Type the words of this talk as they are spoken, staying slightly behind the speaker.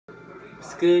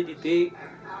It's good, you dig?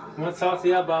 I want to talk to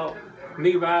you about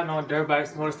me riding on dirt bikes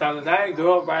and motorcycles. I didn't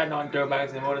grow up riding on dirt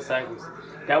bikes and motorcycles.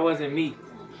 That wasn't me.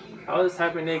 I was the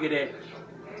type of nigga that,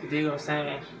 you dig what I'm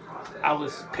saying? I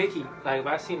was picky. Like, if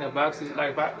I seen the boxes,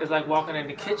 like, it's like walking in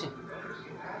the kitchen.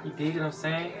 You dig what I'm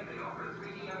saying?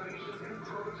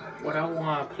 What I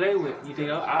want to play with. You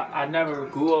dig? I never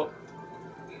grew up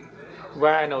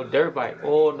riding no dirt bike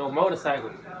or no motorcycle.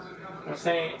 You know what I'm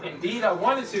saying? Indeed, I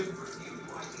wanted to,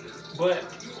 but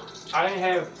I ain't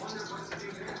have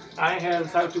the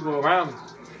type of people around me.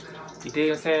 You dig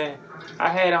what I'm saying? I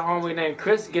had a homie named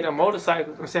Chris get a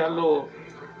motorcycle. I'm saying a little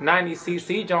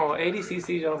 90cc joint,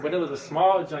 80cc joint, but it was a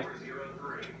small joint.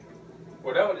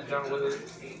 Whatever the joint was.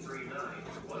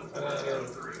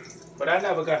 But I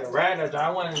never got to ride that joint.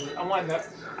 I want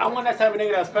that type of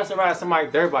nigga that specialized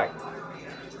somebody's dirt bike.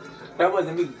 That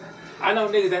wasn't me. I know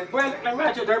niggas that, bro, let me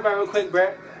ride your dirt bike real quick,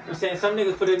 bro. I'm saying some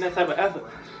niggas put in that type of effort.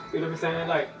 You know what I'm saying?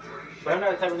 Like, but I'm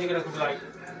not the type of nigga that could be like,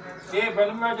 yeah, bro,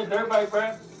 let me ride your dirt bike,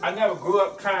 bro. I never grew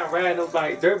up trying to ride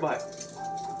nobody's dirt bike. You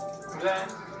know what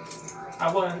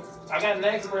I'm saying? I got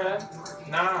next, bro.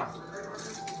 Nah.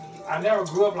 I never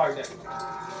grew up like that.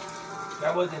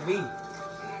 That wasn't me.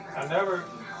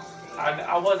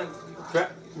 I wasn't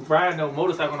riding no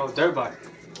motorcycle, no dirt bike.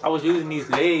 I was using these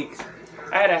legs.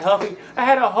 I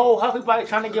had a whole Huffy bike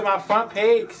trying to get my front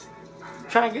pegs.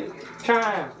 Trying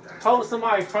to hold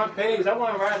somebody's front pegs. I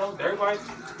wasn't riding no dirt bikes.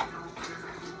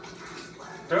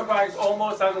 Dirt bikes or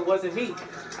motorcycles wasn't me.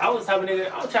 I was the type of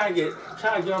nigga, I was trying to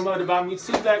get my mother to buy me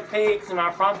 2 back pegs and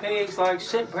my front pegs, like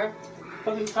shit, bro.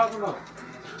 What are you talking about?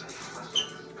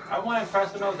 I wasn't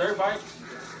pressed with no dirt bike.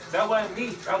 That wasn't me.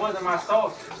 That wasn't my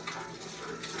sauce.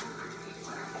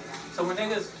 So when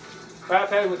niggas ride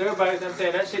past with dirt bikes, I'm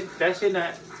saying that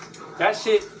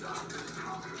shit,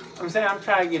 I'm saying I'm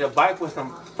trying to get a bike with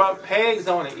some front pegs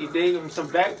on it, you dig? Some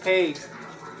back pegs.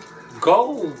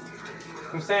 Gold.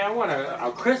 I'm saying I want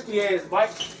a crispy ass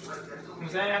bike. I'm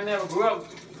saying I never grew up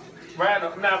riding.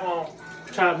 I'm not gonna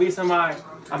try to be somebody.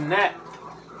 I'm not.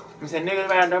 I'm saying niggas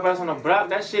riding dirt bikes on the block.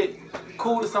 That shit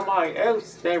cool to somebody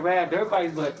else that ride dirt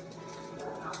bikes, but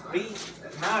me,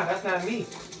 nah, that's not me.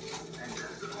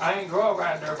 I ain't grow up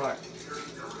riding dirt bikes.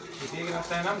 You dig what I'm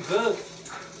saying? I'm good.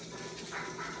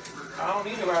 I don't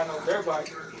need to ride no dirt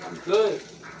bike. I'm good.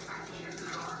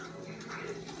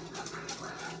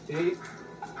 See?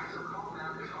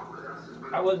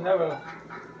 I was never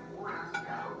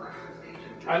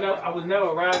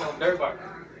riding no dirt bike.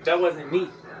 That wasn't me.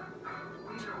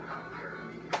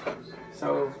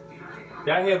 So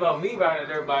y'all hear about me riding a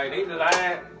dirt bike?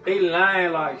 They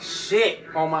lying like shit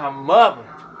on my mother.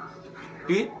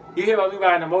 You hear about me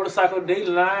riding a motorcycle? They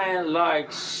lying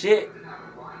like shit. You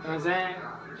know what I'm saying?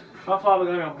 My father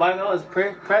got me a bike. I was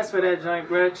pressed for that joint,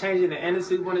 bro. Changing the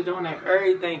industry, wanted to do that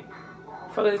everything.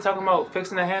 Fuck are they talking about?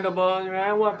 Fixing the handlebars, man.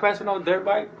 I wasn't pressed for no dirt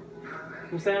bike. You know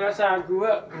what I'm saying? That's how I grew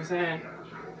up. You know what I'm saying?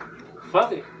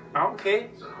 Fuck it. I don't care.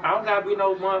 I don't gotta be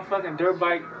no motherfucking dirt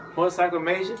bike motorcycle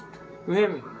major. You hear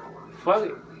me? Fuck it. You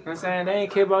know what I'm saying? They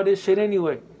ain't care about this shit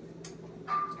anyway.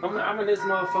 I'm in this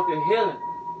motherfucker healing.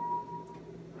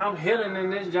 I'm healing in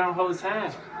this joint whole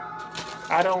time.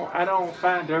 I don't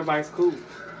find dirt bikes cool.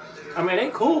 I mean, they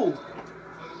cool.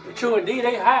 True indeed,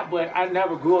 they hot, but I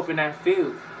never grew up in that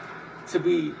field to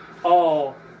be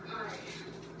all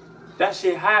that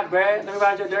shit hot, bruh. Let me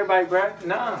ride your dirt bike, bruh.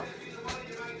 Nah.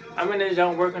 I'm in this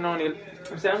joint working on it.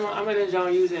 I'm saying I'm in this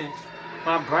joint using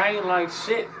my brain like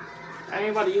shit. I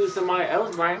ain't about to use somebody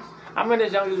else's brain. I'm in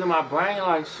this joint using my brain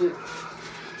like shit.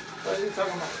 What are you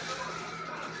talking about?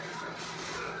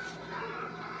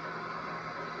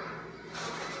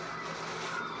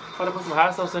 I'm gonna put some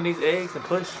hot sauce on these eggs and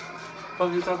push. What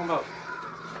are you talking about?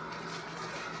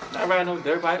 I'm not riding no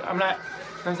dirt bike. I'm not, you know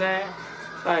what I'm saying?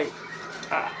 Like,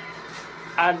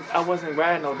 I wasn't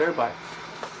riding no dirt bike.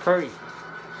 Curry.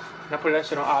 And I put that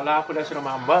shit on Allah. I put that shit on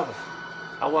my mother.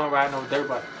 I wasn't riding no dirt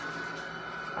bike.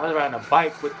 I was riding a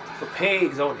bike with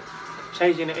pegs on it.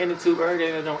 Changing the inner tube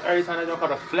every time I don't call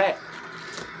it a flat.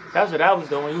 That's what I was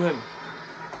doing, you hear me?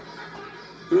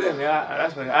 You hear me?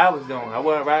 That's what I was doing. I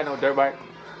wasn't riding no dirt bike.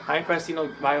 I ain't pressing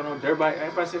nobody on no dirt bike. I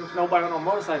ain't pressing nobody on no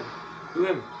motorcycle. You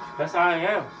hear me? That's how I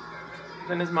am.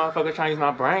 Then this motherfucker trying to use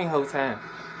my brain whole time.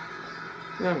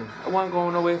 You hear me? I wasn't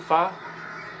going nowhere far.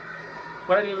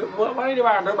 What I need to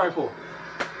ride a dirt bike for?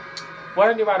 What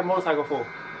I need to ride a motorcycle for?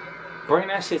 Bring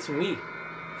that shit to me. What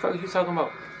the fuck are you talking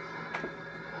about?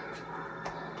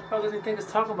 What does he think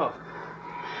it's talking about?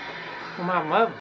 With my mother.